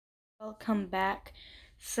Welcome back.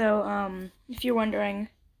 So, if you're wondering,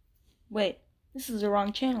 wait, this is the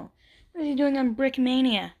wrong channel. What are you doing on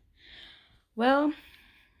Brickmania? Well,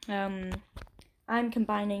 I'm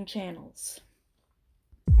combining channels.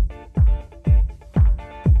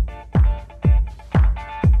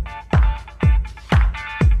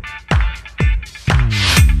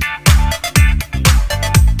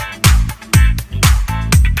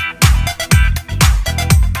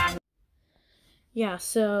 Yeah,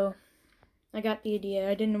 so I got the idea.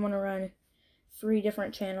 I didn't want to run 3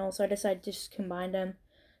 different channels, so I decided to just combine them.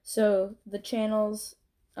 So the channels,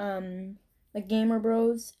 the Gamer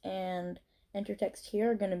Bros and Entertext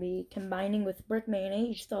here are going to be combining with Brickmania.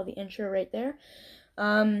 You saw the intro right there.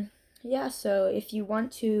 Yeah, so if you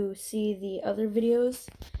want to see the other videos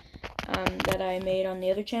that I made on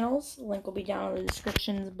the other channels, the link will be down in the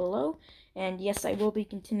descriptions below. And yes, I will be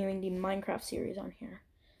continuing the Minecraft series on here.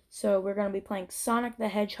 So we're going to be playing Sonic the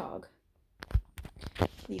Hedgehog.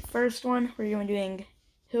 The first one, we're going to be doing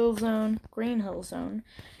Hill Zone, Green Hill Zone,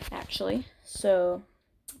 actually. So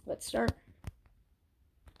let's start.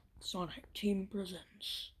 Sonic Team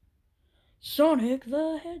presents Sonic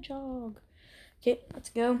the Hedgehog. Okay, let's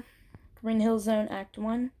go. Green Hill Zone Act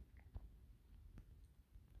 1.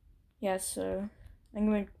 Yeah, so I'm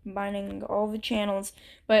going to be combining all the channels,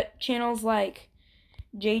 but channels like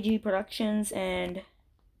JG Productions and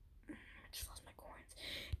I just lost my coins,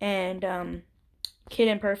 and Kid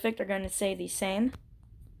Imperfect are going to say the same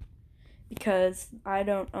because I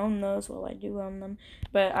don't own those. Well, I do own them,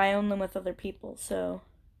 but I own them with other people, so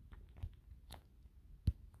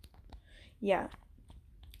yeah.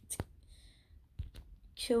 Let's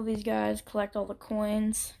kill these guys, collect all the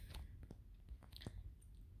coins.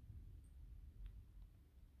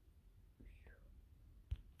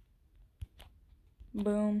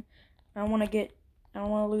 Boom. I don't want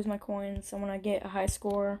to lose my coins. I want to get a high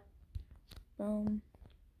score. Boom.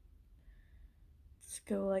 Let's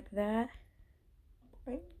go like that.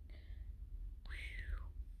 Right.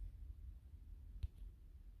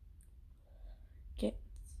 Get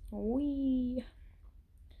wee.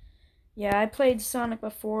 Yeah, I played Sonic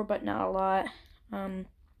before, but not a lot.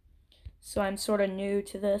 So I'm sort of new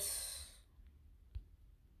to this.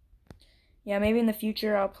 Yeah, maybe in the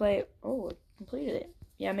future I'll play. Oh, I completed it.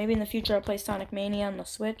 Yeah, maybe in the future I'll play Sonic Mania on the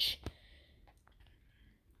Switch.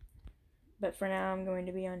 But for now, I'm going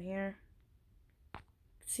to be on here.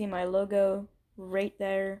 See my logo right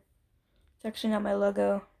there. It's actually not my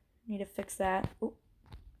logo. Need to fix that. Ooh.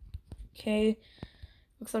 Okay.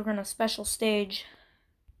 Looks like we're on a special stage.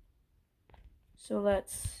 So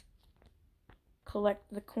let's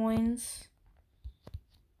collect the coins.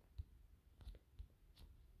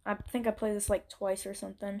 I think I played this like twice or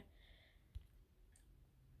something.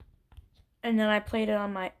 And then I played it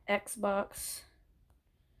on my Xbox.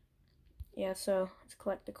 Yeah, so let's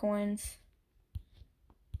collect the coins.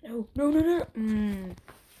 No.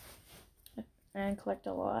 And collect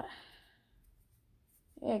a lot.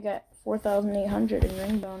 Yeah, I got 4,800 in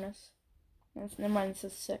ring bonus. Never mind, it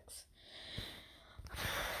says 6.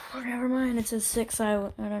 Never mind, it says 6. I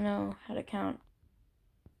don't know how to count.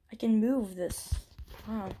 I can move this.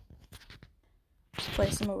 Wow. Let's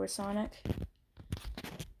place him over Sonic.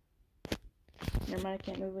 Never mind, I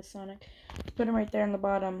can't move with Sonic. Put him right there in the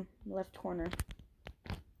bottom left corner.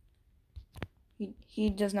 He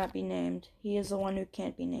does not be named. He is the one who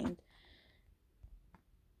can't be named.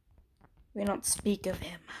 We don't speak of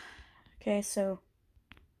him. Okay, so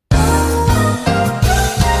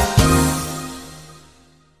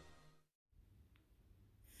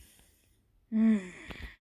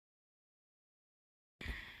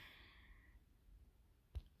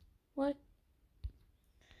what?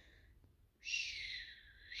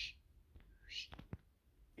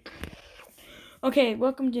 Okay,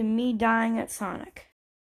 welcome to me dying at Sonic.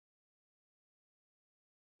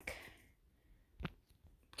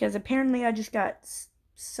 Because apparently I just got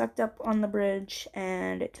sucked up on the bridge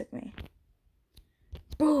and it took me.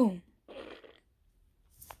 Boom!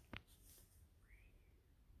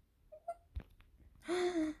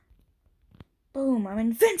 Boom, I'm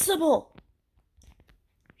invincible!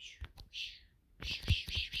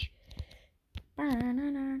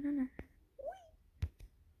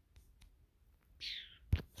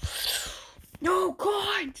 No,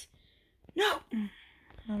 God! No! I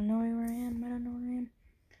don't know where I am.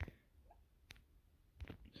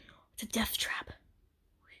 It's a death trap.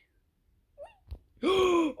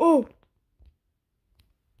 Oh!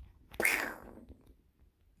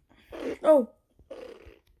 Oh!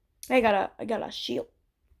 I got a shield.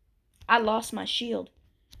 I lost my shield.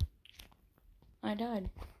 I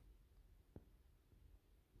died.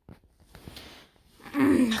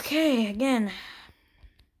 Okay, again.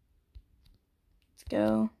 Let's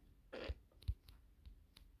go.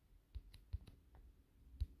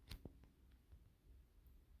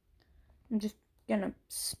 I'm just gonna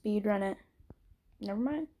speed run it. Never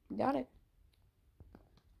mind, got it.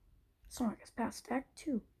 Sonic is past Act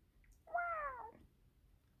 2. Wow.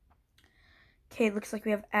 Okay, looks like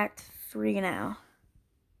we have Act 3 now.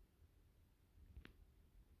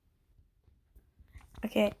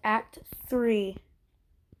 Okay, Act 3.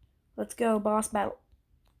 Let's go, boss battle.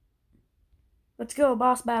 Let's go,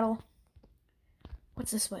 boss battle.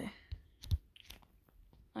 What's this way?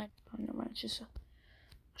 Oh, never mind, it's just a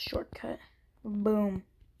shortcut. Boom.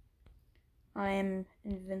 I am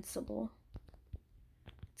invincible.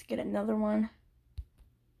 Let's get another one.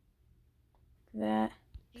 That.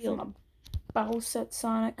 Feel my bow set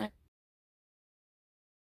Sonic.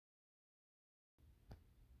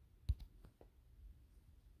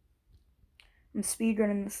 I'm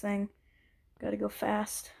speedrunning this thing. Gotta go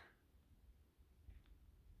fast.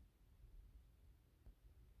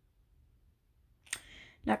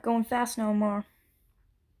 Not going fast no more.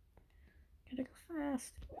 Gotta go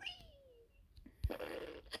fast.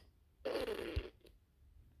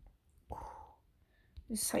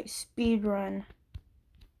 This is like speedrun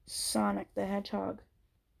Sonic the Hedgehog.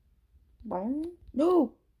 Boom.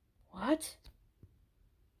 No! What?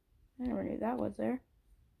 I never knew that was there.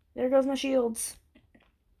 There goes my shields.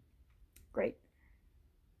 Great.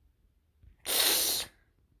 Looks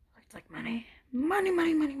like money. Money,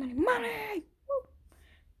 money, money, money, money! Woo.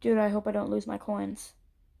 Dude, I hope I don't lose my coins.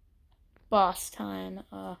 Boss time.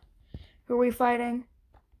 Who are we fighting?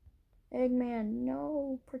 Eggman,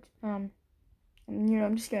 no. I'm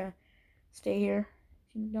just gonna stay here,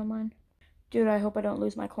 if you don't mind. Dude, I hope I don't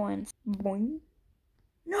lose my coins. Boing.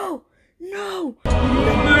 No! No! No!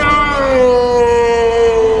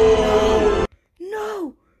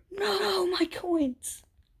 No! No! My coins!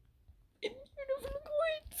 Beautiful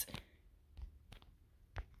coins!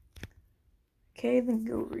 Okay, then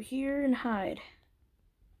go over here and hide.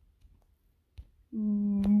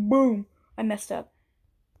 Boom! I messed up.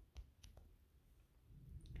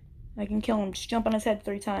 I can kill him. Just jump on his head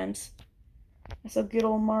 3 times. That's how good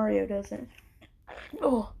old Mario does it.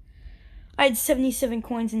 Oh! I had 77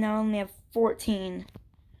 coins and now I only have 14.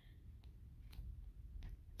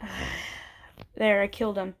 There, I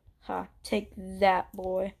killed him. Ha, take that,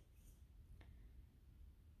 boy.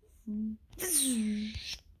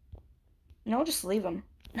 No, I'll just leave him.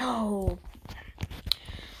 No.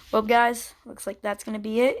 Well, guys, looks like that's going to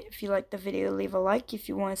be it. If you liked the video, leave a like. If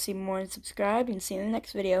you want to see more and subscribe, and see you in the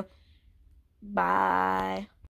next video. Bye.